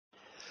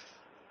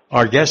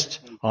Our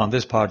guest on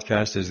this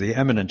podcast is the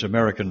eminent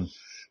American,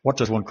 what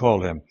does one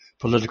call him?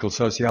 Political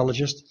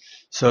sociologist,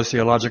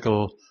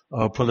 sociological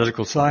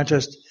political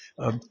scientist,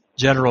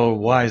 general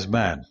wise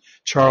man,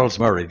 Charles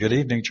Murray. Good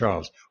evening,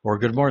 Charles, or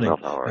good morning,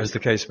 as the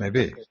case may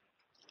be.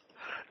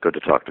 Good to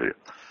talk to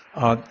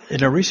you.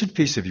 In a recent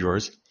piece of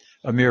yours,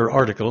 a mere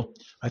article,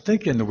 I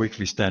think in the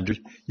Weekly Standard,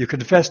 you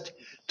confessed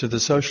to the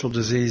social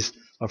disease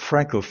of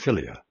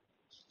francophilia.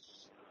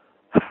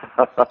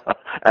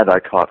 And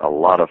I caught a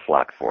lot of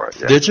flack for it.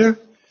 Yes. Did you?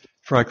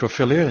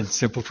 Francophilia, in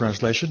simple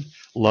translation,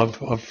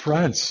 love of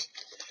France.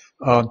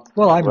 I'm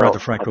rather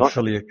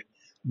francophilic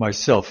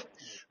myself,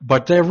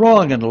 but they're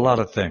wrong in a lot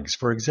of things.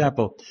 For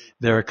example,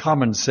 their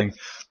common saying,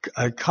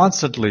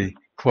 constantly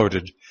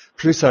quoted,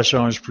 plus ça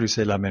change, plus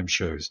c'est la même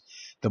chose.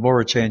 The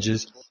more it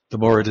changes, the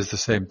more it is the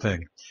same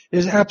thing,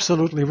 is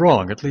absolutely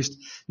wrong, at least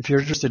if you're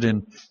interested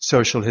in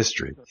social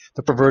history.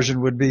 The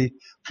perversion would be,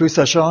 plus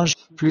ça change,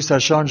 plus ça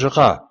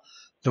changera.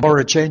 The more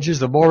it changes,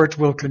 the more it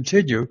will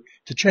continue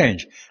to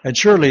change. And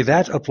surely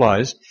that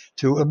applies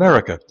to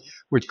America,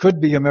 which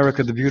could be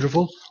America the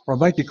Beautiful, or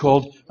might be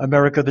called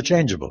America the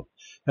Changeable.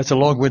 That's a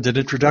long-winded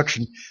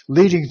introduction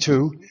leading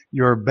to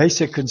your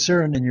basic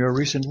concern in your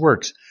recent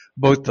works,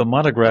 both the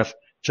monograph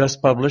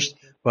just published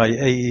by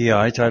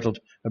AEI titled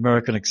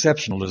American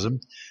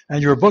Exceptionalism,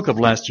 and your book of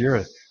last year,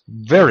 a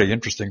very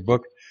interesting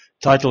book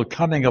titled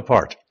Coming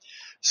Apart.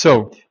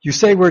 So, you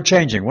say we're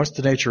changing. What's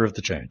the nature of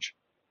the change?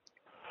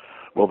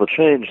 Well, the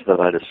change that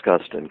I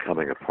discussed in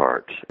Coming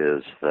Apart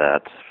is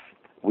that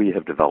we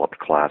have developed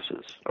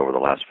classes over the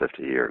last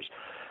 50 years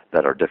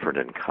that are different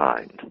in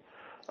kind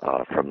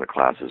from the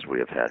classes we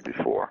have had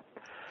before.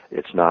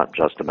 It's not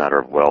just a matter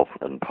of wealth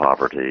and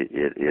poverty.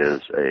 It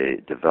is a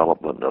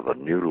development of a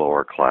new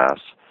lower class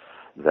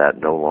that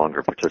no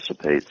longer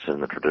participates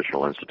in the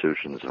traditional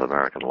institutions of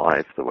American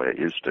life the way it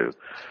used to,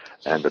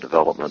 and the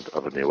development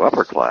of a new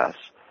upper class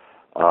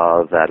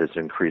that is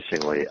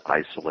increasingly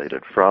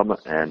isolated from,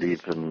 and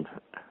even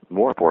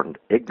more important,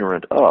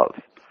 ignorant of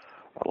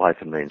life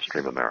in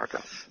mainstream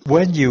America.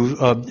 When you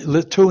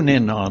tune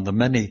in on the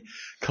many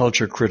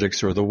culture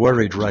critics or the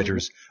worried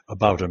writers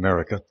about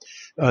America,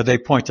 they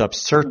point up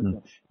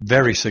certain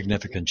very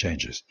significant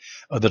changes.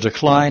 The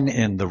decline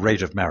in the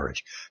rate of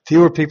marriage.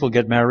 Fewer people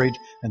get married,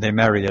 and they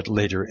marry at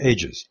later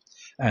ages.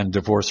 And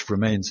divorce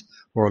remains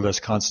more or less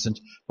constant,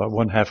 but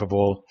 1/2 of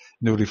all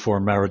newly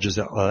formed marriages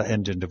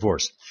end in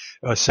divorce.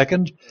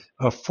 Second,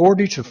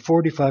 40 to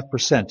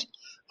 45%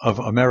 of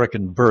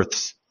American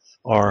births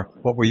are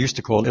what we used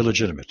to call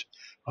illegitimate,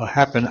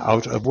 happen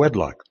out of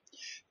wedlock.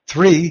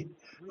 3,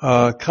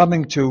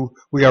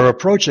 we are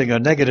approaching a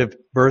negative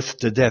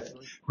birth-to-death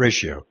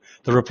ratio.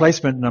 The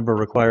replacement number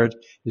required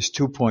is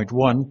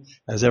 2.1,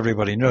 as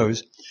everybody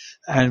knows,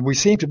 and we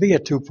seem to be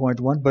at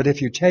 2.1, but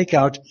if you take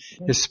out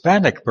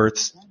Hispanic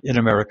births in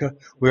America,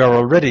 we are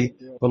already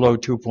below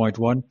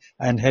 2.1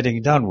 and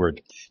heading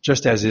downward,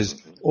 just as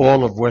is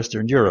all of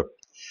Western Europe.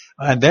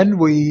 And then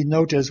we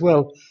note as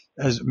well,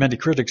 as many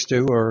critics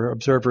do, or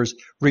observers,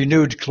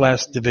 renewed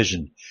class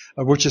division,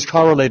 which is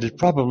correlated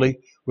probably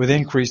with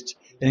increased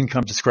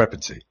income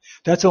discrepancy.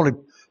 That's only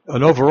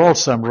an overall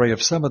summary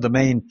of some of the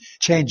main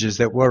changes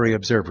that worry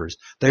observers.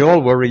 They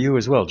all worry you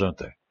as well, don't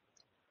they?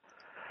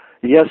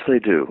 Yes, they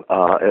do.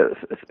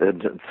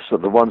 So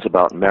the ones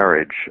about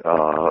marriage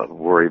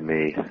worry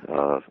me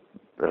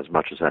as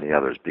much as any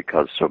others,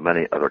 because so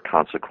many other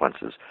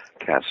consequences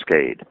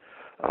cascade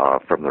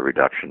from the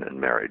reduction in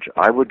marriage.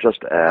 I would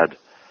just add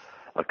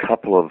a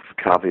couple of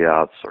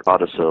caveats or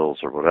codicils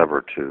or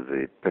whatever to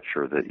the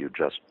picture that you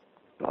just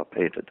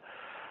painted.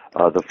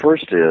 The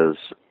first is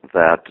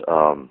that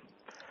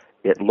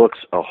it looks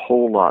a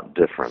whole lot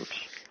different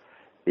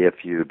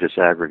if you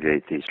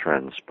disaggregate these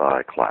trends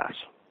by class.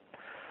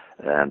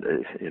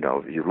 And,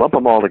 you lump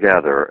them all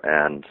together,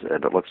 and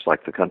it looks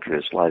like the country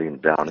is sliding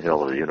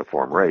downhill at a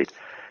uniform rate.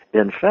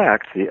 In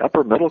fact, the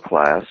upper middle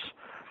class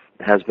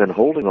has been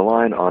holding the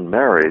line on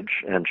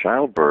marriage and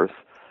childbirth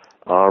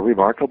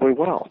remarkably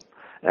well,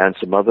 and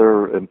some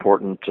other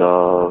important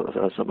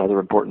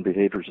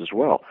behaviors as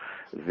well.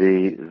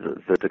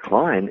 The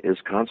decline is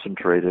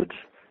concentrated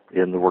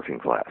in the working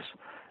class,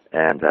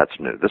 and that's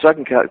new. The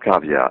second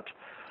caveat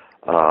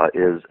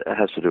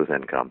has to do with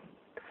income.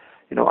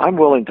 I'm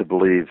willing to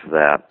believe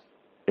that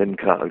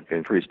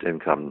increased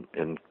income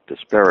in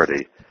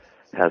disparity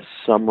has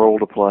some role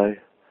to play,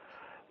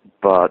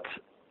 but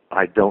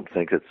I don't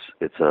think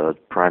it's a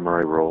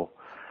primary role.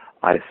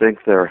 I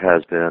think there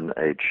has been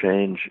a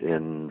change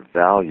in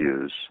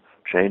values,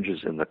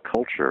 changes in the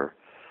culture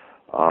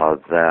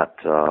that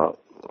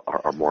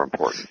are more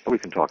important. We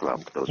can talk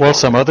about those. Well,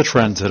 some other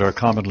trends that are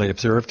commonly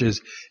observed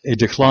is a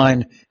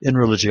decline in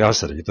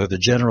religiosity, though the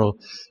general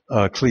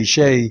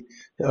cliche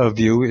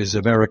view is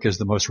America is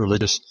the most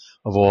religious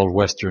of all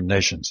Western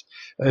nations.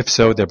 If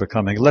so, they're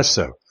becoming less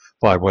so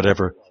by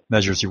whatever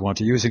measures you want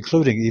to use,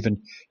 including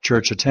even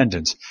church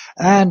attendance,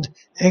 and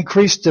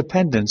increased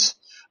dependence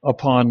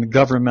upon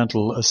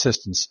governmental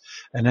assistance,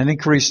 and an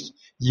increased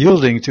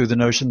yielding to the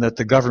notion that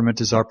the government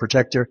is our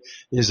protector,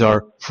 is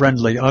our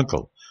friendly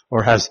uncle,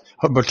 or has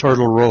a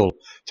maternal role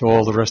to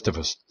all the rest of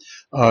us.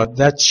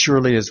 That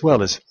surely as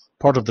well is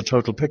part of the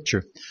total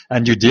picture.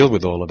 And you deal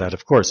with all of that,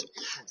 of course.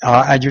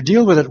 And you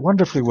deal with it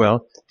wonderfully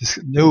well, this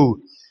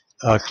new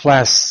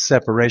class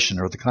separation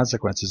or the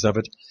consequences of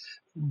it,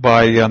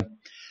 by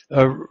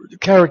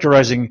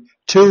characterizing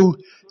two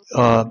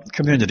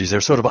communities.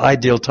 They're sort of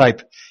ideal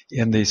type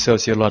in the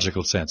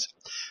sociological sense.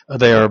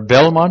 They are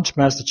Belmont,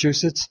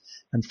 Massachusetts,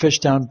 and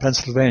Fishtown,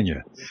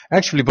 Pennsylvania.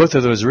 Actually, both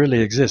of those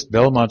really exist.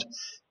 Belmont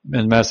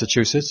in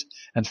Massachusetts,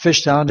 and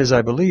Fishtown is,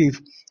 I believe,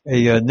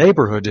 a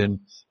neighborhood in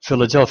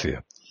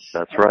Philadelphia.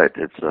 That's right.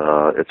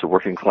 It's a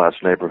working class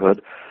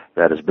neighborhood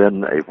that has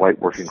been a white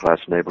working class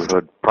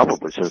neighborhood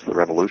probably since the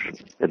Revolution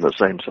in the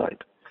same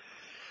site.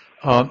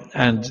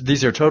 And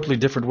these are totally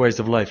different ways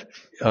of life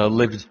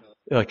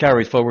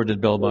carried forward in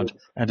Belmont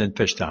and in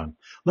Fishtown.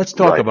 Let's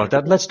talk about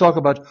that. Let's talk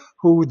about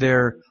who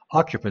their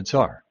occupants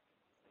are.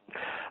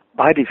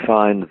 I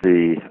define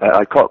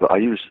I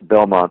use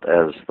Belmont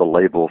as the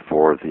label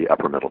for the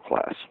upper middle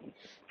class.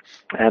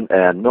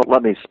 And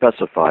let me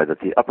specify that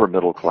the upper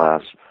middle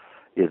class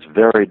is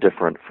very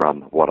different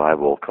from what I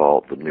will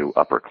call the new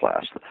upper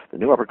class. The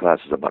new upper class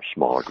is a much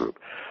smaller group.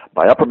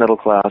 By upper middle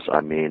class,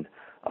 I mean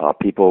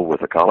people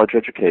with a college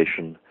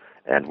education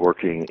and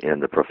working in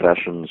the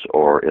professions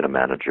or in a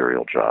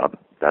managerial job.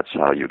 That's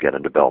how you get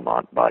into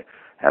Belmont, by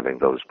having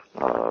those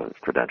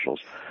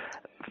credentials.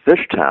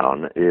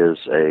 Fishtown is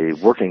a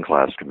working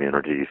class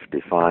community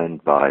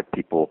defined by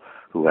people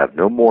who have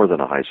no more than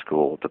a high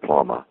school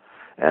diploma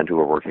and who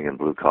are working in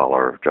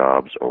blue-collar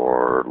jobs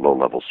or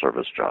low-level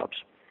service jobs.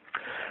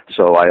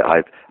 So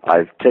I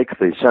take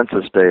the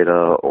census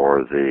data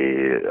or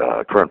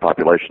the current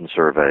population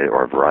survey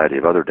or a variety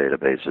of other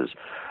databases.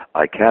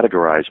 I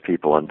categorize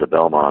people into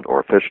Belmont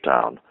or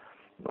Fishtown,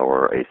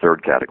 or a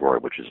third category,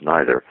 which is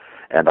neither,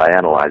 and I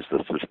analyze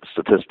the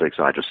statistics,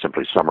 and I just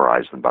simply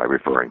summarize them by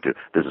referring to,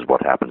 this is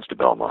what happens to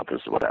Belmont,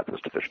 this is what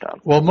happens to Fishtown.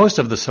 Well, most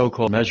of the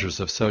so-called measures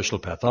of social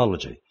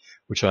pathology,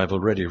 which I've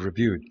already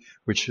reviewed,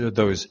 which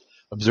those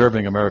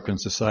observing American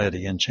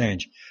society and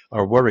change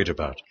are worried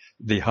about,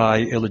 the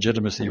high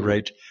illegitimacy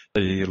rate,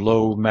 the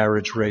low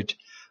marriage rate,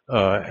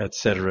 et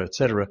cetera,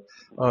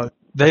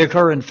 they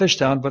occur in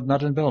Fishtown, but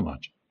not in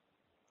Belmont.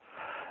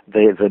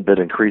 They've been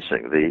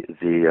increasing.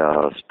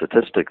 The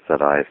statistic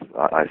that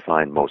I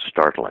find most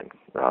startling,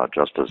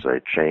 just as a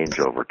change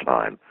over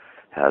time,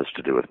 has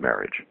to do with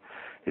marriage.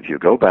 If you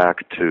go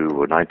back to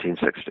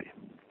 1960,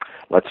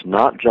 let's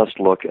not just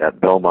look at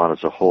Belmont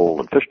as a whole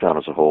and Fishtown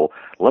as a whole.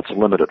 Let's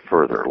limit it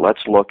further.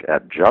 Let's look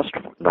at just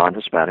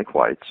non-Hispanic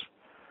whites,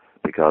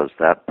 because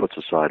that puts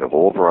aside a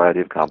whole variety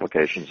of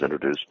complications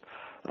introduced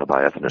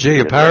by ethnicity. Gee,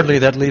 apparently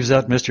that leaves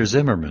out Mr.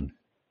 Zimmerman.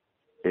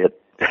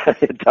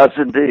 It does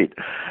indeed.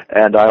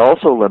 And I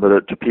also limit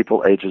it to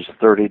people ages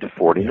 30 to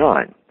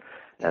 49.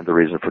 And the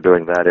reason for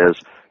doing that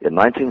is, in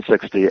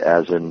 1960,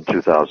 as in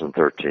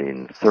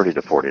 2013, 30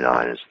 to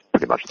 49 is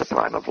pretty much the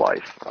prime of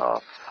life.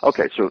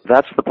 Okay, so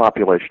that's the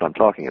population I'm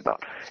talking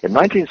about. In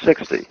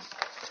 1960,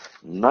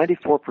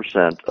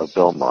 94% of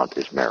Belmont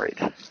is married,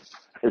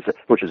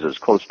 which is as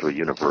close to a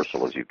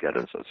universal as you get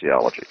in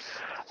sociology.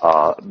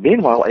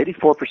 Meanwhile,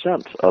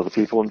 84% of the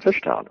people in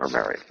Fishtown are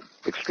married.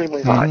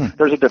 Extremely high. Mm-hmm.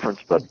 There's a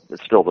difference, but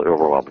it's still the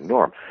overwhelming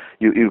norm.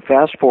 You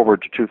fast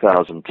forward to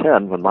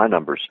 2010, when my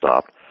numbers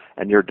stopped,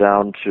 and you're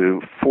down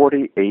to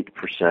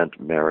 48%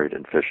 married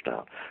in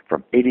Fishtown,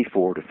 from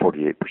 84 to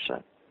 48%.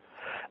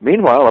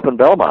 Meanwhile, up in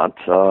Belmont,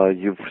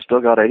 you've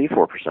still got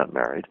 84%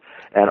 married,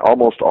 and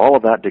almost all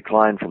of that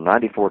decline from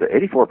 94 to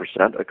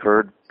 84%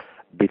 occurred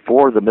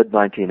before the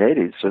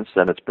mid-1980s. Since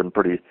then, it's been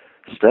pretty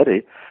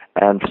steady.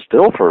 And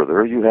still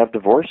further, you have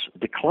divorce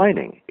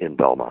declining in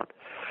Belmont.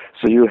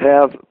 So you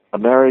have a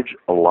marriage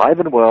alive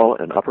and well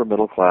in upper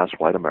middle class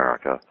white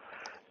America,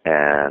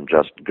 and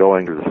just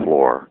going to the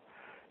floor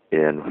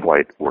in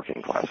white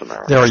working class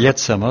America. There are yet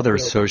some other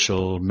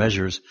social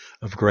measures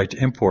of great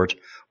import.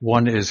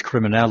 One is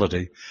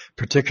criminality,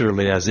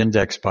 particularly as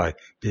indexed by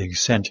being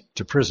sent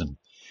to prison.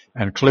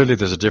 And clearly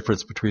there's a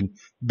difference between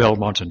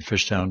Belmont and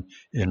Fishtown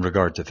in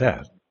regard to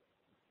that.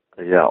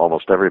 Yeah,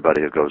 almost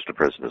everybody who goes to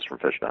prison is from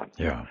Fishtown.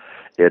 Yeah.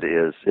 It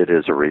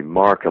is a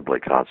remarkably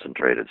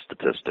concentrated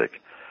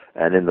statistic.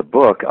 And in the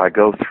book, I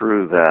go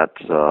through that,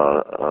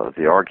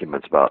 the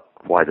arguments about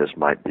why this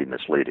might be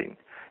misleading.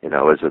 You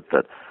know, is it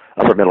that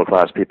upper middle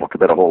class people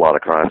commit a whole lot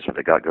of crimes, so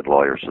they got good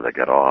lawyers, so they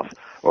get off,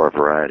 or a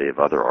variety of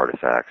other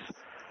artifacts?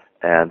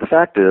 And the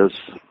fact is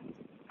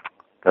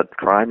that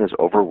crime is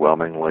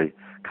overwhelmingly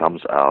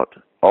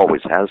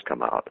always has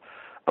come out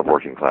of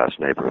working class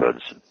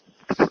neighborhoods.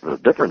 The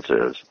difference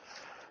is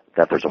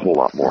that there's a whole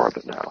lot more of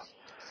it now.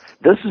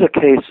 This is a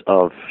case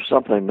of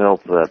something,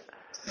 Milt, that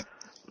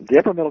the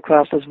upper middle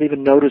class doesn't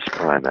even notice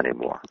crime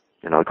anymore.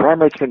 You know, the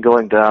crime rate's been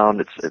going down.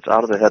 It's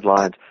out of the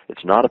headlines.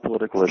 It's not a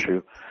political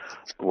issue.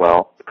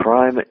 Well,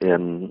 crime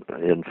in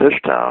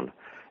Fishtown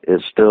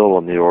is still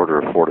in the order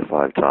of 4 to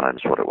 5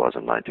 times what it was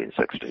in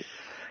 1960.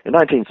 In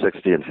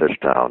 1960 in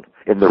Fishtown,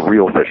 in the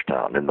real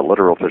Fishtown, in the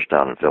literal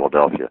Fishtown in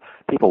Philadelphia,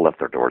 people left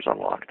their doors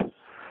unlocked.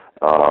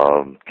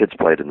 Kids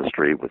played in the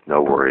street with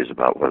no worries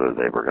about whether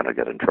they were going to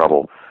get in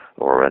trouble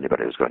or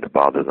anybody was going to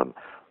bother them.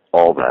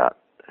 All that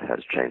has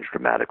changed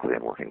dramatically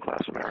in working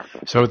class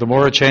America. So the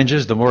more it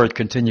changes, the more it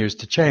continues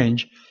to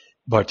change.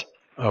 But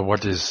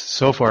what is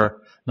so far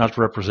not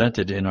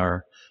represented in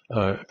our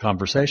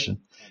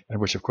conversation,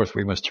 and which of course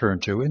we must turn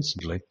to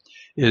instantly,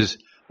 is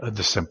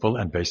the simple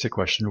and basic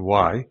question,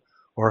 why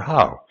or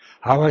how?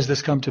 How has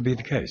this come to be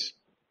the case?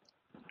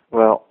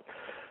 Well,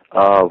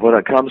 when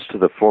it comes to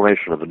the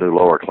formation of the new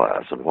lower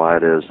class and why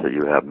it is that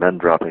you have men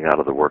dropping out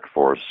of the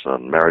workforce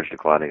and marriage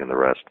declining and the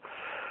rest,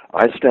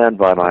 I stand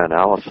by my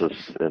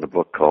analysis in a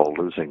book called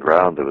Losing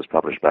Ground that was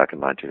published back in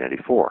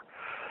 1984.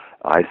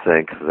 I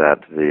think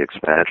that the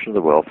expansion of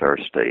the welfare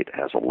state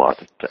has a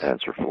lot to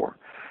answer for.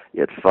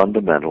 It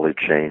fundamentally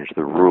changed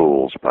the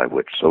rules by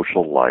which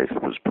social life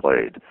was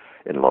played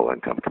in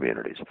low-income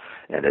communities.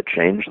 And it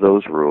changed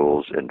those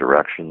rules in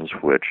directions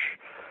which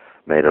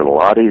made it a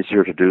lot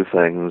easier to do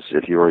things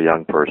if you were a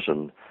young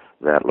person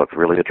that looked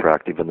really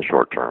attractive in the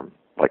short term,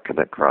 like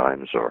commit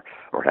crimes or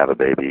have a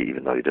baby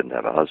even though you didn't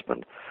have a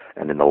husband,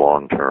 and in the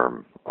long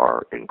term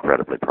are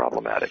incredibly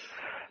problematic.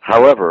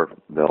 However,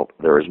 Milt,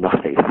 there is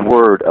not a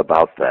word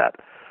about that,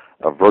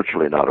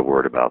 virtually not a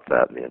word about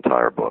that in the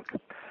entire book.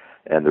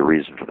 And the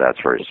reason for that's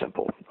very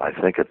simple. I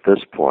think at this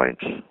point,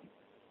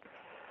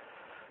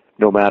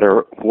 no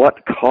matter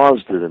what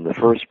caused it in the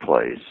first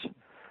place,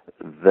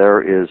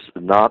 there is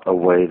not a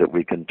way that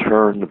we can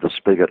turn the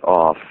spigot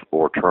off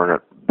or turn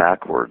it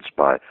backwards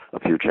by a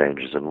few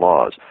changes in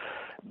laws.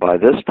 By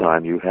this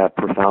time, you have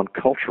profound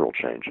cultural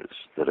changes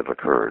that have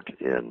occurred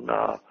in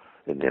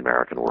the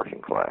American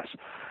working class.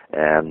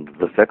 And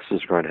the fix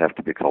is going to have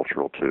to be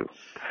cultural, too.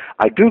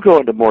 I do go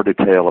into more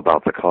detail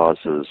about the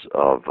causes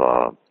of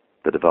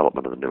the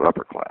development of the new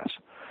upper class.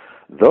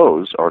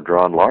 Those are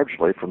drawn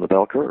largely from the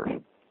bell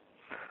curve,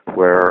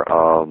 where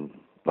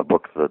a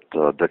book that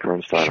Dick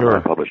Ernstein and I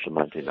published in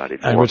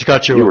 1994. And which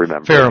got you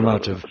a fair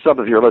amount of... Some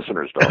of your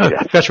listeners don't,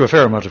 yes. Got you a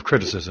fair amount of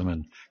criticism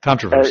and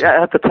controversy.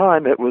 At the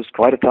time, it was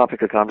quite a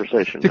topic of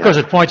conversation. Because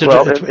it pointed...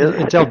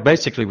 it dealt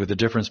basically with the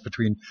difference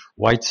between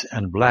whites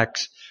and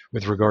blacks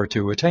with regard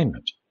to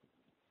attainment.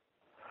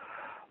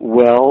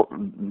 Well,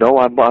 no,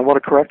 I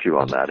want to correct you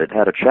on that. It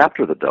had a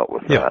chapter that dealt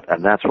with that,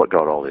 and that's what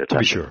got all the attention. To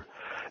be sure.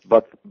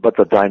 But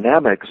the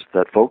dynamics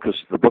that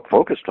the book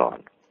focused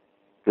on,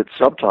 its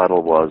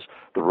subtitle was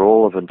The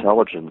Role of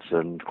Intelligence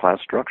in Class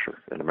Structure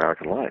in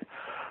American Life,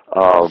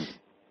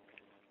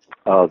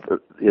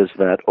 is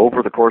that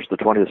over the course of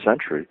the 20th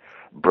century,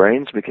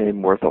 brains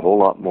became worth a whole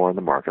lot more in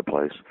the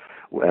marketplace,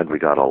 and we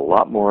got a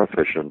lot more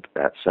efficient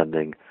at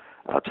sending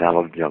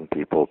talented young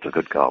people to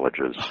good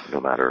colleges, no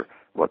matter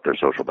what their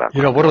social background.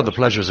 You know, one of the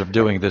pleasures of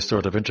doing this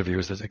sort of interview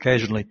is that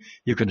occasionally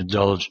you can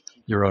indulge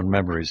your own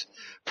memories.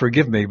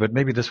 Forgive me, but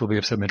maybe this will be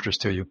of some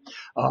interest to you.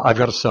 I've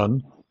got a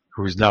son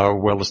who's now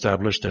well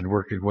established and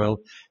working well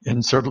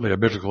in certainly a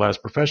middle-class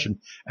profession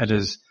and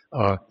is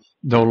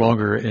no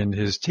longer in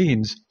his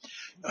teens.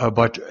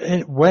 But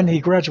when he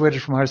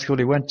graduated from high school,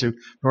 he went to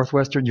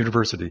Northwestern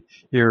University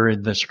here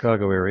in the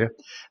Chicago area.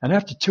 And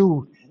after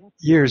 2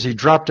 years, he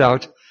dropped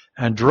out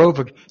and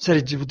said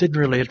it didn't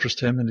really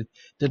interest him and he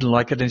didn't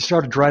like it. And he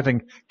started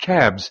driving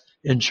cabs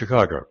in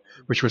Chicago,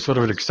 which was sort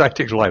of an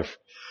exciting life.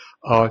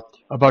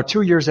 About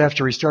 2 years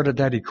after he started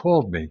that, he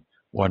called me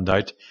one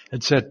night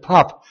and said,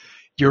 "Pop,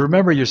 do you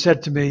remember you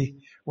said to me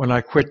when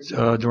I quit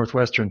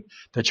Northwestern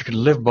that you can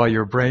live by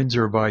your brains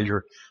or by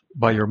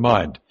your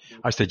mind?"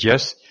 I said,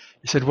 "Yes."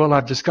 He said, "Well,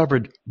 I've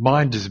discovered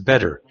mind is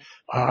better.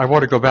 I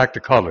want to go back to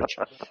college."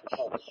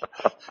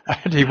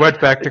 And he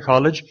went back to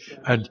college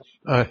and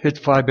hit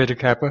Phi Beta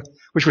Kappa,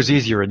 which was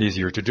easier and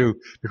easier to do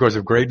because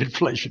of grade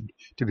inflation,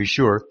 to be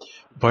sure.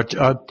 But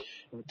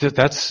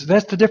that's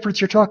the difference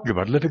you're talking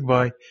about, living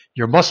by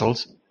your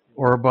muscles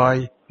or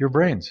by your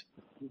brains.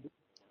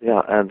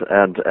 Yeah,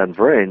 and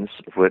brains,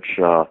 which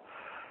have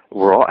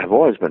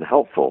always been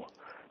helpful,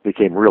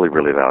 became really,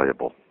 really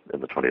valuable in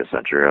the 20th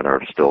century and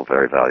are still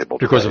very valuable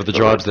because today. Of the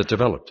jobs that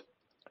developed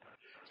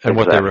and exactly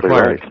what they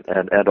required.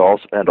 Right. And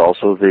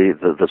also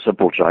the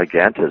simple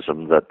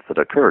gigantism that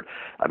occurred.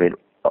 I mean,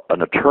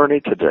 an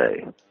attorney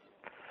today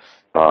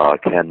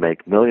can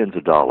make millions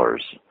of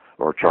dollars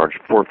or charge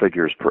 4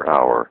 figures per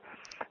hour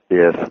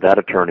if that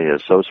attorney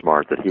is so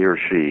smart that he or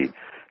she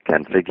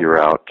can figure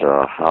out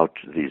how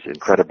these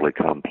incredibly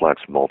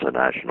complex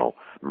multinational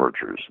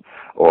mergers,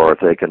 or if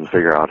they can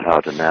figure out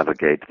how to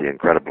navigate the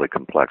incredibly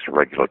complex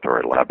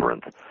regulatory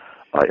labyrinth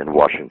in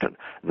Washington.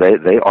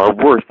 They are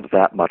worth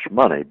that much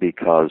money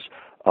because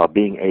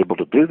being able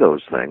to do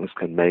those things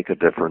can make a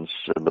difference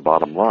in the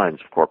bottom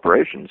lines of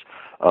corporations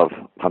of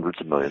hundreds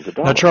of millions of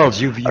dollars. Now,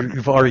 Charles,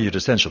 you've argued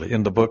essentially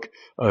in the book,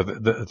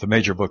 the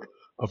major book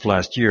of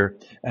last year,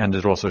 and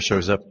it also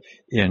shows up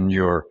in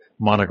your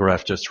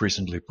monograph just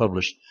recently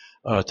published,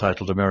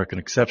 titled American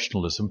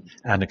Exceptionalism,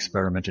 an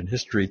Experiment in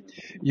History.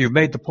 You've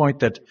made the point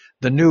that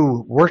the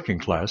new working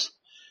class,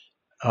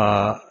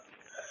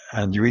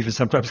 and you even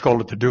sometimes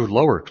call it the new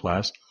lower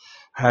class,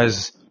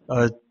 has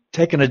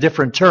taken a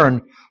different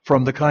turn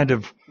from the kind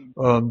of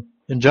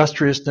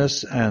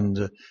industriousness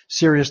and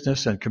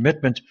seriousness and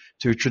commitment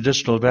to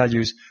traditional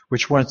values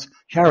which once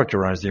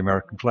characterized the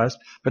American class,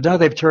 but now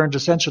they've turned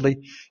essentially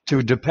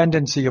to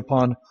dependency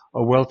upon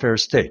a welfare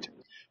state.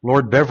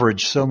 Lord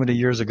Beveridge, so many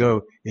years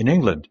ago in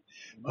England,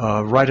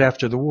 right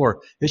after the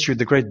war, issued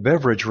the great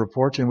Beveridge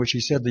Report, in which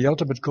he said the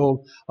ultimate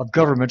goal of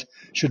government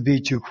should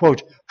be to,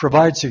 quote,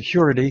 provide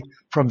security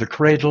from the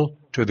cradle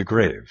to the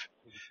grave.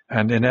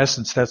 And in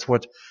essence, that's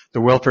what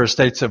the welfare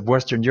states of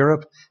Western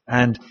Europe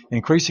and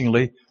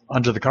increasingly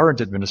under the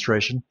current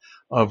administration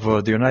of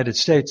the United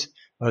States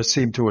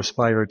seem to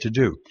aspire to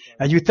do.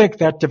 And you think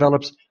that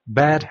develops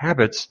bad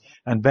habits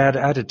and bad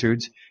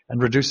attitudes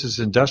and reduces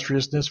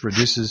industriousness,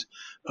 reduces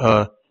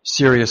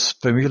serious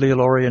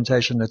familial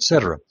orientation,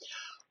 etc.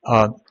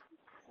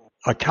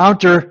 A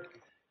counter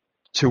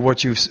to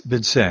what you've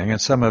been saying, and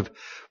some have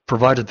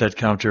provided that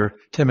counter.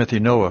 Timothy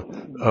Noah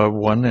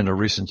won in a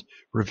recent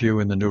review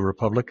in the New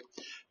Republic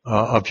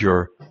of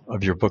your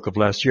book of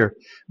last year.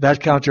 That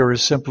counter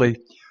is simply,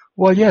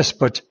 well, yes,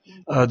 but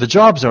the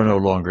jobs are no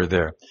longer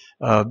there.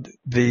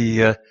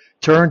 The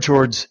turn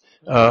towards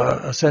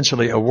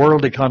essentially a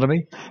world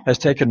economy has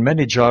taken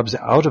many jobs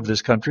out of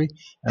this country,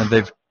 and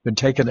they've been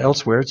taken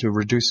elsewhere to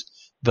reduce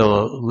the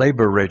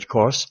labor rate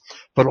costs,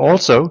 but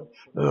also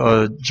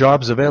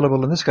jobs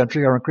available in this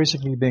country are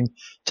increasingly being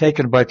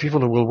taken by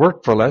people who will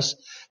work for less,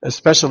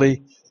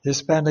 especially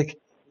Hispanic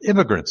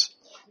immigrants.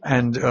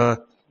 And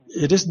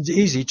it isn't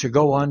easy to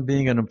go on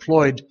being an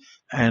employed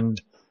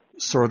and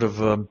sort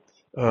of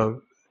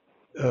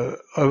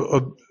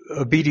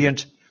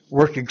obedient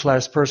working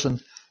class person,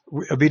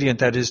 obedient,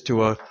 that is,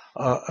 to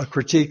a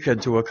critique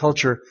and to a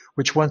culture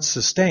which once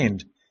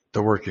sustained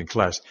the working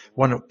class.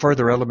 One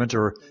further element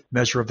or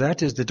measure of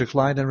that is the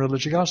decline in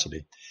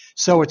religiosity.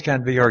 So it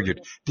can be argued.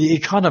 The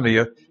economy,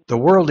 the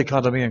world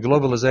economy and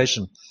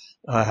globalization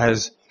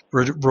has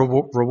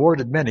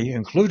rewarded many,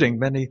 including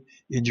many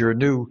in your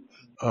new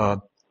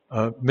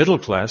middle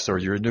class or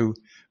your new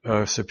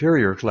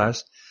superior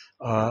class,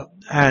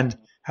 and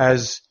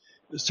has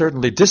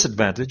certainly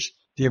disadvantaged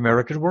the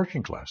American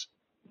working class.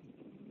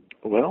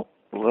 Well,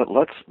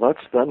 let's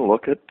then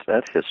look at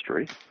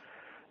history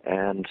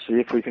and see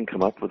if we can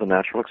come up with a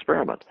natural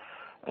experiment.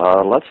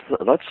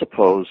 Let's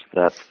suppose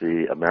that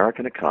the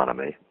American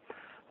economy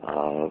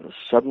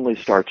suddenly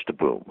starts to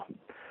boom,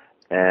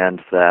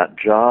 and that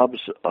jobs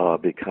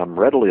become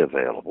readily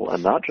available,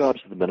 and not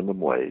jobs at the minimum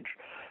wage,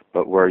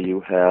 but where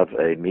you have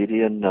a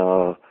median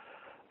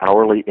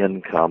hourly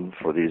income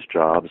for these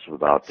jobs of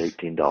about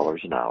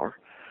 $18 an hour,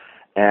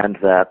 and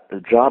that the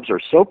jobs are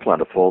so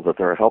plentiful that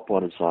there are help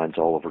wanted signs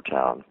all over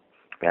town.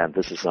 And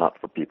this is not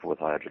for people with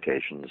high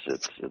educations.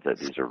 It's that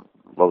these are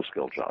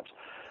low-skilled jobs.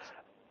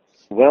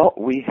 Well,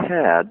 we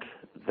had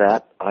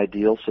that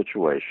ideal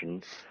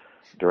situation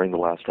during the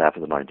last half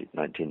of the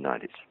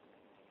 1990s.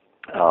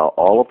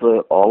 All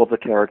of the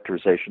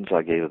characterizations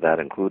I gave of that,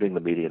 including the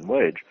median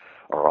wage,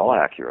 are all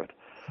accurate.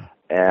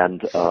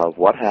 And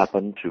what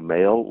happened to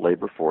male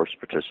labor force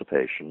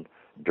participation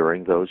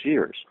during those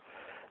years?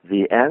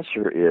 The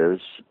answer is,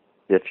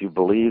 if you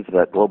believe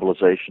that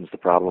globalization is the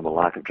problem and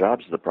lack of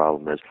jobs is the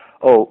problem, is,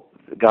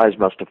 guys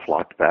must have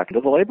flocked back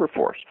into the labor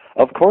force.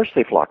 Of course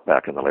they flocked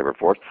back in the labor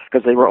force,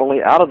 because they were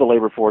only out of the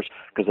labor force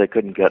because they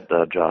couldn't get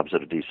jobs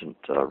at a decent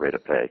rate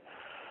of pay.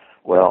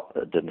 Well,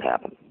 it didn't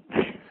happen.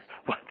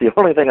 The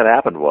only thing that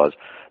happened was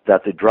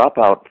that the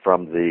dropout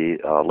from the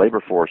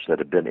labor force that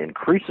had been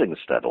increasing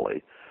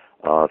steadily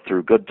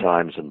through good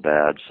times and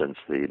bad since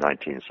the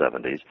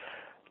 1970s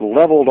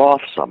leveled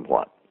off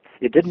somewhat.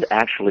 It didn't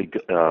actually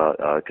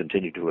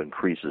continue to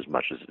increase as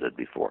much as it did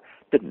before.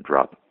 It didn't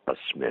drop a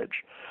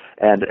smidge.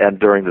 And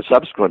during the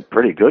subsequent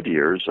pretty good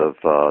years of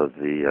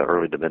the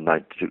early to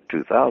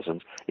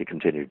mid-2000s, it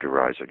continued to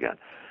rise again.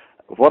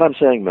 What I'm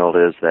saying, Milt,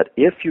 is that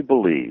if you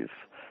believe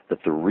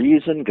that the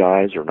reason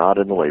guys are not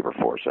in the labor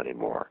force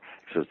anymore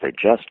is because they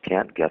just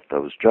can't get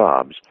those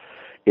jobs,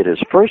 it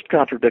is first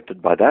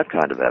contradicted by that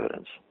kind of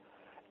evidence,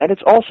 and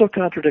it's also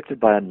contradicted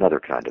by another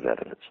kind of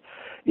evidence.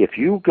 If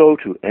you go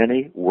to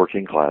any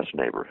working class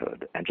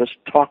neighborhood and just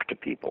talk to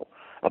people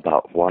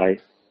about why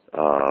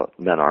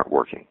men aren't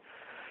working,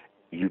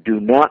 you do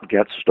not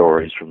get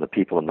stories from the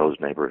people in those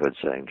neighborhoods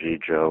saying, gee,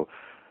 Joe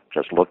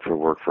just looked for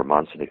work for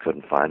months and he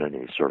couldn't find it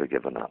and he's sort of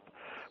given up.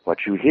 What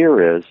you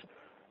hear is,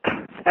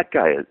 that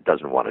guy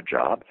doesn't want a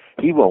job.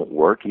 He won't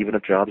work even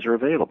if jobs are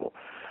available.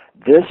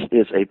 This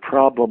is a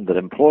problem that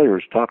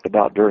employers talked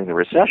about during the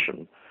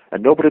recession,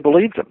 and nobody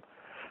believed them.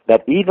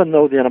 That even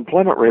though the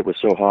unemployment rate was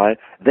so high,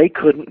 they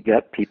couldn't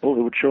get people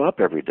who would show up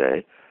every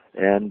day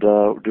and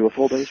do a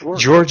full day's work.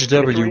 George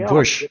W.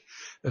 Bush,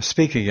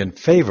 speaking in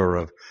favor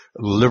of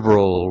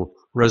liberal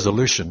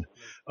resolution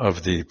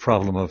of the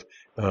problem of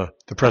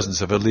the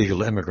presence of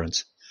illegal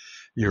immigrants,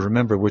 you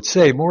remember, did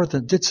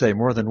say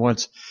more than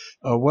once,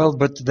 well,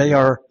 but they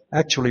are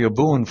actually a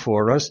boon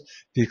for us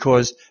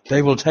because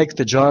they will take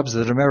the jobs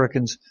that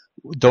Americans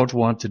don't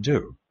want to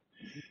do.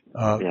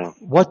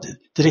 What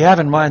did he have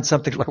in mind?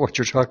 Something like what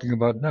you're talking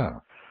about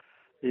now?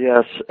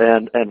 Yes,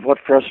 and what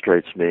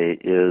frustrates me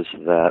is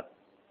that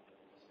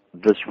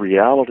this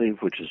reality,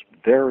 which is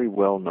very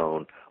well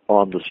known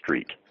on the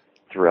street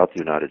throughout the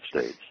United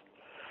States,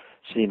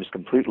 seems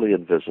completely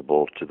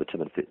invisible to the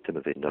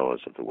Timothy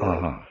Noahs of the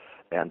world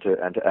and to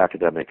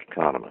academic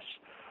economists.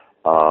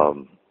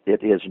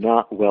 It is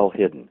not well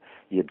hidden.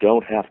 You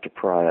don't have to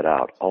pry it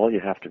out. All you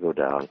have to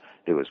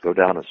do is go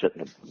down and sit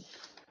in a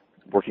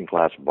working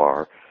class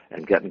bar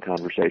and get in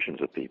conversations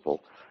with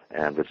people,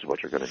 and this is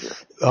what you're going to hear.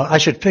 I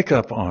should pick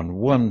up on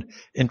one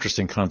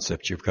interesting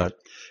concept you've got,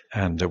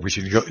 and we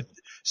should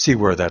see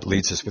where that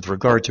leads us with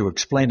regard to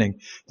explaining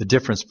the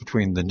difference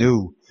between the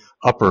new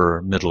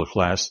upper middle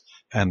class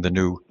and the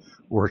new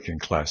working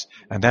class.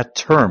 And that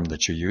term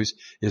that you use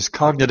is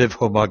cognitive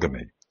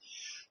homogamy.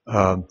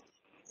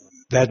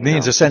 That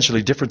means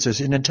essentially differences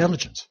in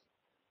intelligence.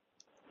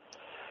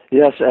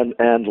 Yes,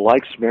 and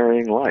likes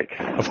marrying like.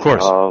 Of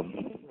course.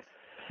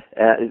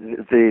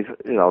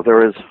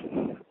 There is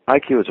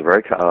IQ is a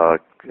very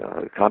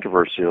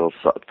controversial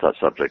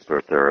subject,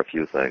 but there are a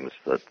few things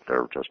that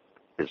there just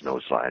is no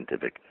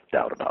scientific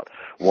doubt about.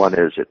 One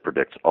is it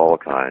predicts all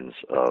kinds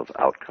of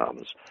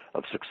outcomes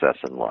of success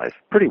in life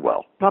pretty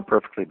well, not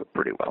perfectly, but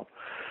pretty well.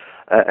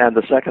 And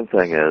the second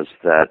thing is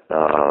that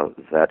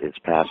it's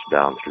passed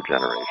down through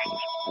generations.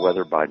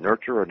 Whether by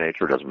nurture or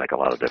nature doesn't make a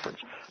lot of difference,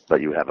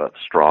 but you have a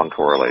strong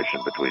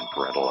correlation between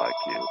parental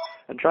IQ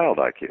and child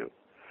IQ.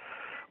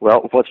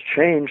 Well, what's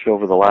changed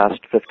over the last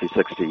 50,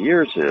 60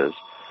 years is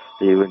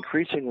that you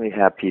increasingly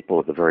have people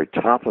at the very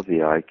top of the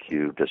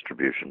IQ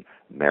distribution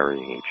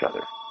marrying each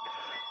other.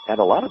 And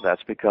a lot of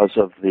that's because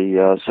of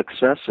the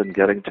success in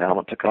getting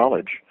talent to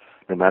college,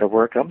 no matter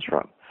where it comes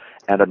from.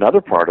 And another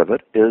part of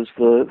it is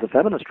the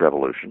feminist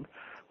revolution,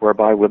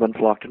 whereby women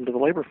flocked into the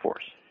labor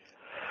force.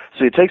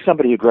 So you take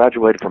somebody who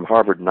graduated from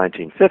Harvard in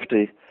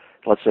 1950,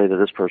 let's say that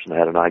this person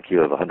had an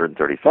IQ of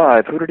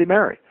 135, who did he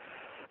marry?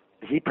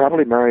 He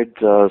probably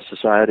married a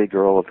society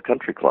girl at the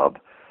country club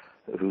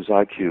whose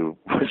IQ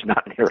was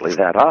not nearly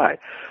that high.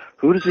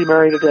 Who does he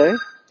marry today?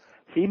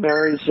 He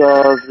marries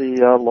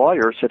the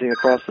lawyer sitting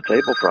across the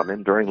table from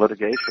him during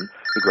litigation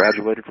who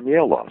graduated from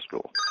Yale Law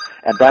School.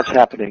 And that's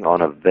happening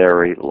on a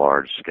very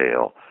large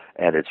scale,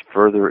 and it's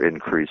further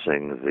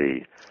increasing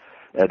the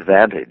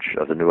advantage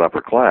of the new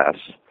upper class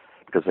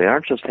because they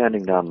aren't just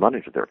handing down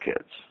money to their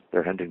kids,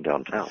 they're handing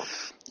down talent.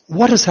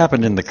 What has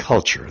happened in the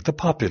culture, the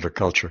popular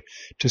culture,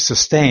 to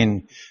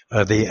sustain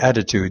the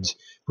attitudes,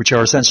 which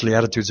are essentially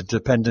attitudes of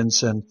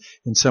dependence and,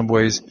 in some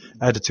ways,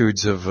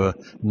 attitudes of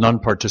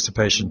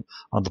non-participation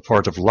on the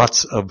part of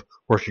lots of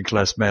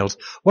working-class males?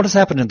 What has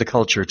happened in the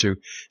culture to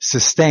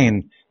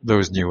sustain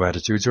those new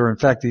attitudes, or, in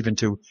fact, even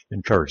to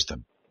encourage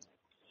them?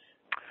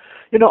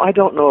 I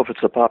don't know if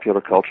it's the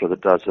popular culture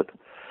that does it.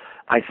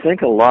 I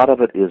think a lot of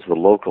it is the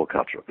local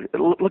culture.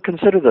 Look,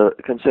 consider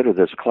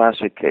this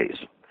classic case.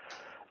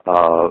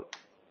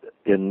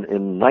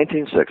 In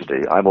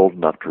 1960, I'm old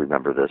enough to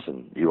remember this,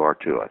 and you are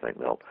too, I think,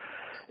 Milt.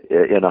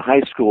 In a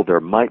high school, there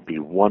might be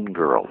one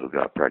girl who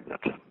got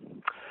pregnant.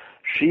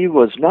 She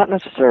was not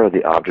necessarily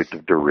the object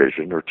of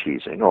derision or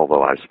teasing,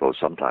 although I suppose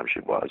sometimes she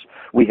was.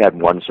 We had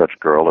one such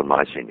girl in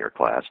my senior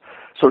class.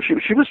 So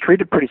she was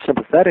treated pretty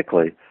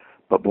sympathetically,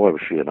 but boy,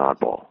 was she an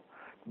oddball.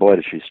 Boy,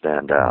 did she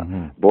stand out.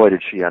 Mm-hmm. Boy,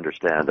 did she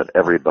understand that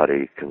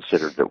everybody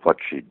considered that what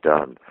she'd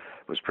done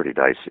was pretty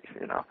dicey,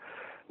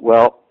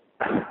 Well,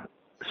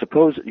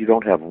 suppose you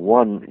don't have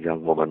one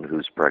young woman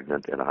who's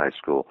pregnant in a high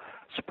school.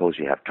 Suppose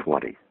you have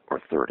 20 or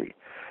 30.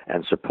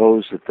 And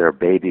suppose that their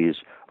babies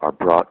are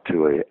brought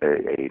to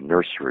a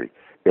nursery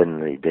in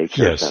the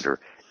daycare center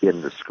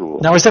in the school.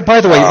 Now, is that, by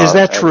the way, is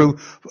that true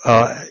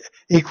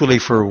equally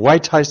for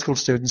white high school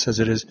students as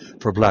it is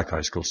for black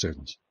high school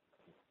students?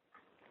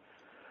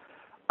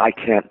 I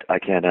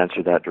can't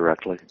answer that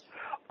directly.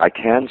 I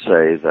can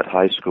say that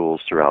high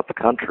schools throughout the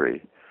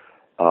country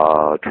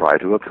try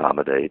to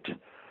accommodate.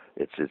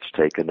 It's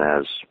taken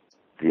as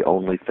the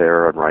only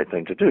fair and right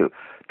thing to do,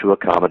 to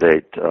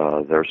accommodate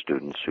their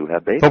students who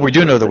have babies. But we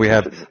do know that we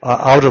have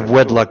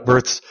out-of-wedlock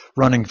births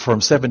running from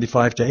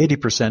 75 to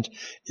 80%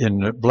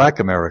 in black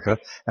America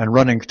and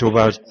running to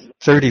about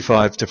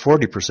 35 to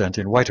 40%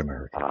 in white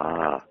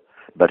America.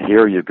 But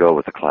here you go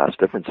with the class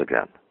difference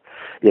again.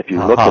 If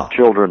you look at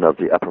children of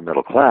the upper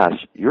middle class,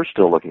 you're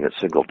still looking at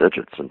single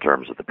digits in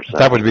terms of the percentage.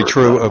 That would be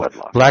true of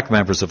black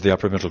members of the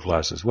upper middle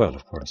class as well,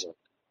 of course.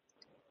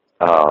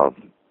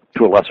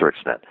 To a lesser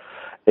extent.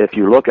 If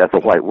you look at the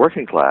white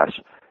working class,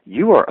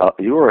 you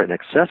are in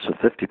excess of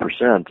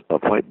 50%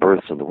 of white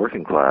births in the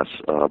working class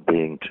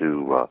being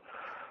to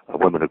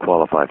women who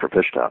qualify for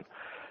Fishtown.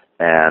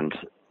 And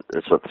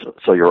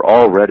so you're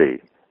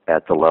already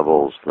at the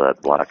levels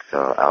that black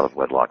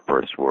out-of-wedlock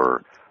births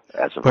were.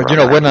 But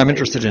when I'm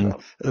interested in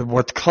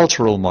what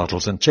cultural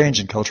models and change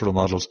in cultural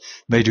models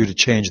may do to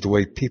change the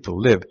way people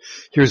live,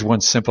 here's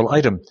one simple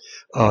item.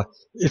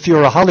 If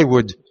you're a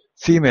Hollywood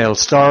female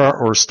star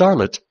or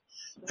starlet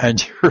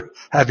and you're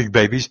having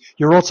babies,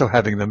 you're also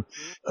having them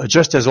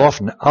just as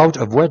often out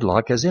of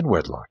wedlock as in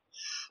wedlock.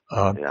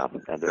 And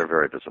they're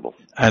very visible.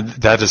 And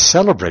that is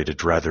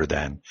celebrated rather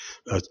than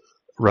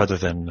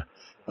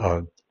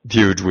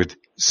viewed with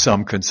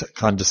some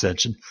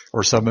condescension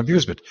or some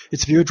amusement.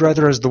 It's viewed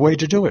rather as the way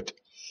to do it.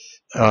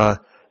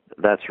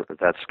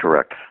 That's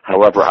correct.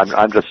 However,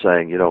 I'm just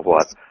saying, you know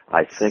what?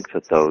 I think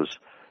that those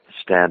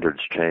standards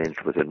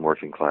changed within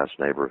working class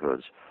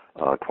neighborhoods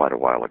quite a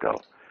while ago.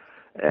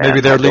 And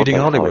maybe they're leading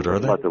Hollywood, are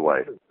they? Led the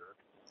way.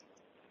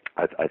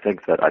 I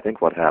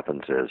think what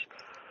happens is,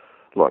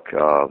 look,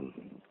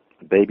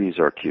 babies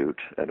are cute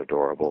and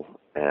adorable,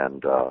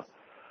 and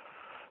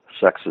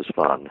sex is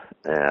fun,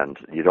 and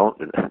you don't.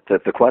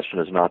 The question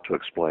is not to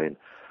explain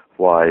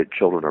why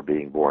children are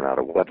being born out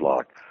of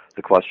wedlock.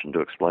 The question to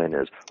explain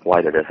is,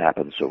 why did it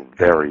happen so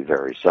very,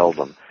 very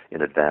seldom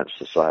in advanced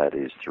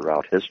societies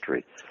throughout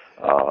history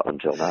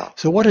until now?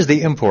 So what is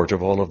the import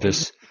of all of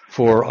this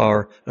for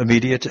our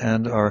immediate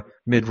and our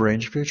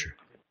mid-range future?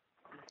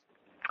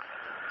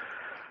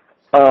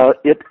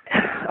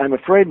 I'm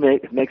afraid,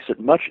 makes it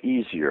much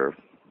easier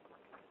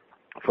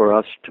for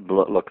us to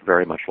look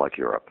very much like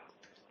Europe.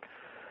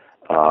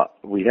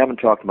 We haven't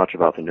talked much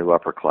about the new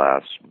upper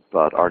class,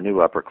 but our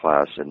new upper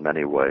class in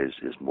many ways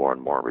is more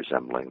and more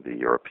resembling the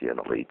European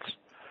elites.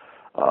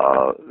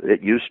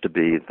 It used to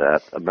be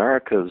that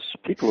America's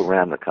people who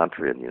ran the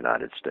country in the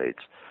United States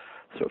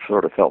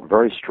sort of felt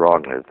very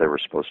strongly that they were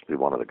supposed to be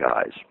one of the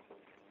guys.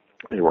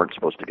 They weren't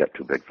supposed to get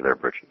too big for their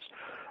britches.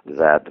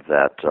 That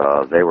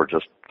they were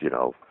just,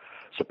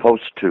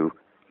 supposed to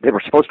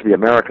be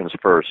Americans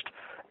first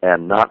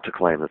and not to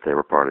claim that they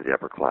were part of the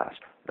upper class.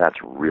 That's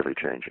really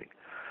changing.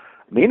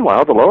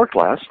 Meanwhile, the lower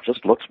class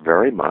just looks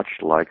very much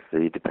like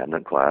the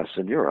dependent class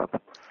in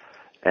Europe.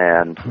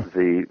 And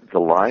the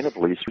line of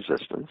least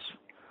resistance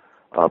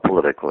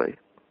politically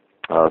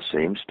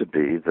seems to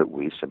be that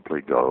we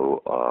simply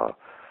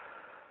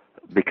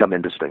become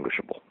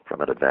indistinguishable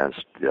from an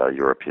advanced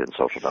European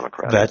social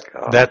democratic.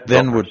 That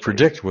then would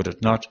predict, would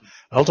it not,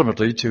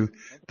 ultimately to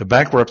the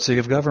bankruptcy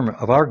of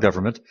our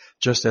government,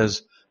 just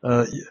as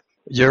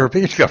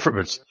European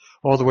governments,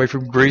 all the way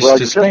from Greece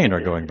to Spain,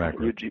 are going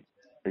bankrupt.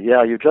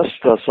 You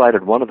just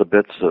cited one of the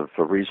bits of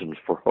reasons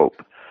for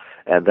hope,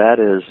 and that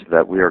is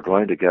that we are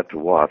going to get to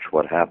watch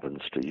what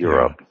happens to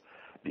Europe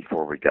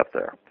before we get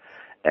there.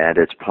 And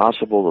it's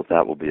possible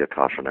that will be a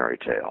cautionary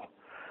tale.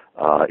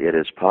 It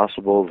is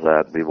possible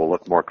that we will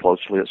look more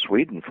closely at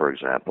Sweden, for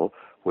example,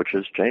 which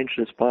has changed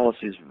its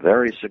policies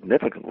very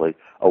significantly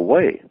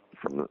away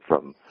from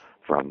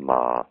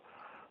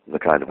the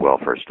kind of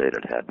welfare state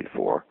it had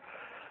before.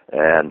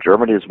 And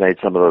Germany has made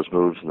some of those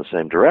moves in the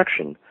same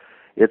direction.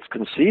 It's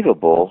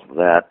conceivable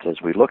that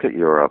as we look at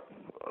Europe,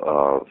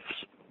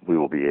 we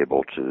will be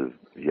able to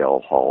yell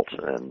halt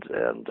and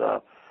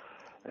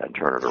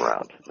turn it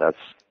around.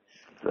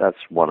 That's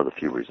one of the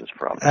few reasons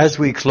for optimism. As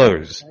we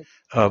close,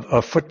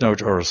 a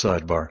footnote or a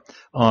sidebar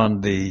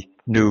on the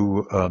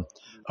new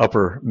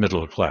upper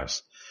middle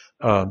class,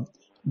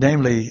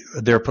 namely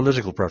their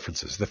political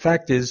preferences. The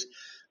fact is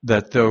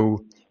that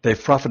though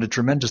they've profited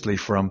tremendously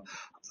from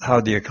how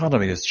the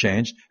economy has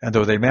changed, and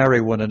though they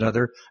marry one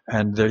another,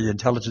 and the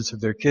intelligence of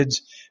their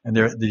kids and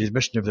the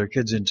admission of their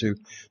kids into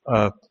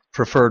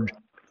preferred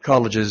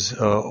colleges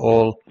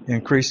all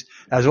increase,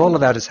 as all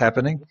of that is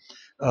happening,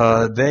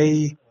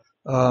 they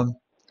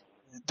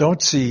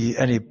don't see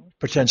any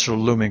potential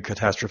looming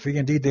catastrophe.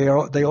 Indeed,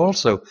 they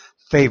also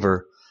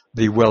favor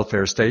the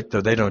welfare state,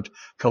 though they don't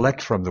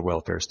collect from the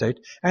welfare state,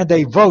 and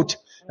they vote,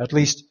 at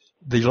least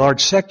the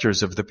large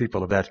sectors of the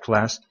people of that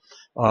class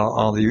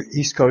on the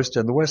East Coast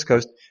and the West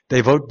Coast,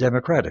 they vote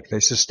Democratic. They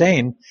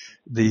sustain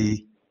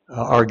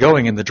are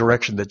going in the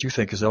direction that you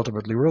think is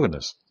ultimately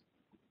ruinous.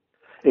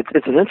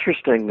 It's an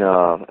interesting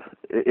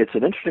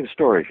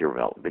story here,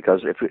 Milt,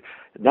 because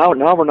now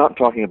we're not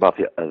talking about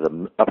the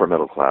upper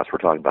middle class. We're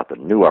talking about the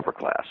new upper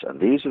class,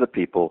 and these are the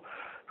people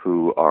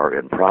who are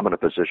in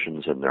prominent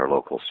positions in their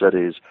local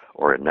cities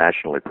or in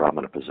nationally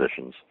prominent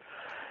positions.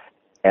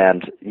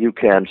 And you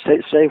can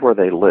say where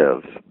they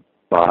live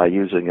by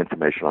using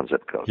information on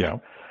zip codes. Yeah.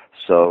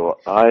 So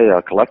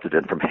I collected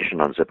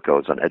information on zip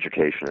codes on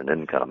education and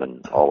income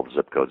in all of the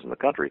zip codes in the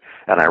country,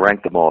 and I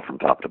ranked them all from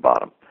top to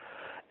bottom.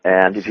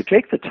 And if you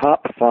take the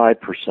top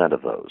 5%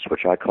 of those,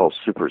 which I call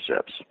super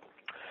zips,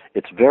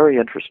 it's very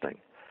interesting.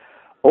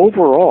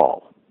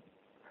 Overall,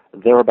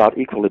 they're about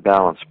equally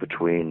balanced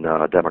between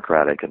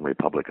Democratic and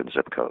Republican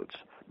zip codes,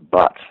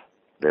 but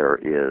there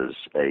is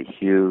a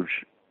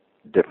huge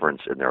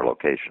difference in their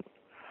location.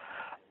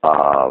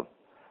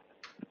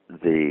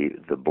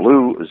 The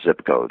blue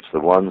zip codes, the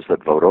ones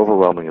that vote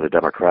overwhelmingly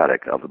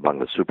Democratic among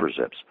the super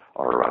zips,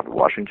 are around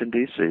Washington,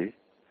 D.C.,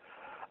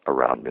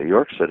 around New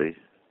York City,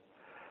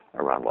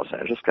 around Los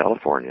Angeles,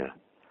 California,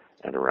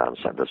 and around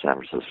the San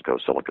Francisco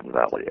Silicon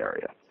Valley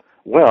area.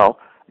 Well,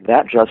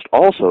 that just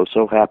also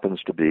so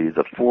happens to be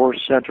the four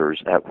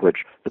centers at which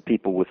the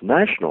people with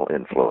national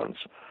influence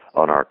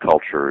on our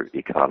culture,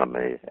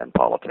 economy, and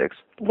politics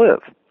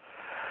live.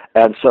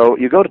 And so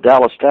you go to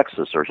Dallas,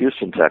 Texas, or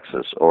Houston,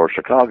 Texas, or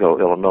Chicago,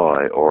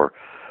 Illinois, or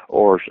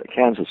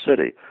Kansas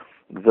City.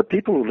 The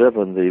people who live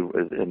in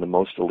the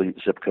most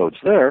elite zip codes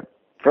there,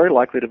 very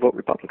likely to vote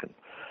Republican.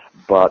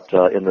 But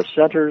in the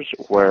centers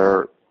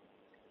where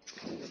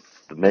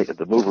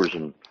the movers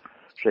and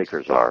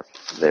Shakers are,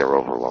 they are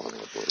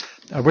overwhelmingly blue.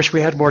 I wish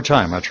we had more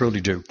time, I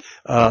truly do.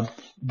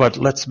 But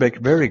let's make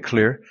very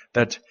clear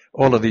that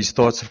all of these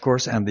thoughts, of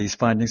course, and these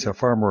findings are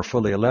far more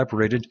fully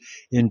elaborated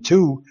in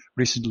two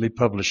recently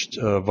published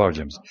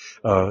volumes.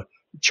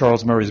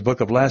 Charles Murray's book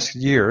of last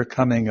year,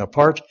 Coming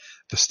Apart,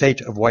 The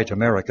State of White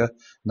America,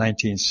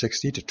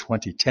 1960 to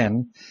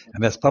 2010,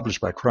 and that's published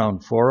by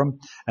Crown Forum,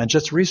 and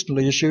just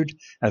recently issued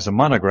as a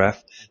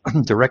monograph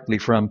directly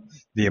from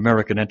the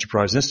American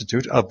Enterprise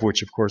Institute, of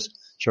which, of course,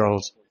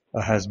 Charles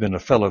has been a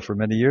fellow for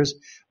many years.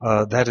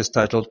 That is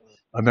titled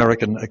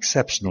American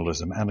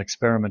Exceptionalism, An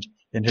Experiment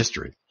in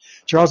History.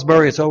 Charles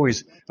Murray, it's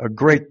always a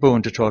great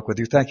boon to talk with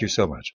you. Thank you so much.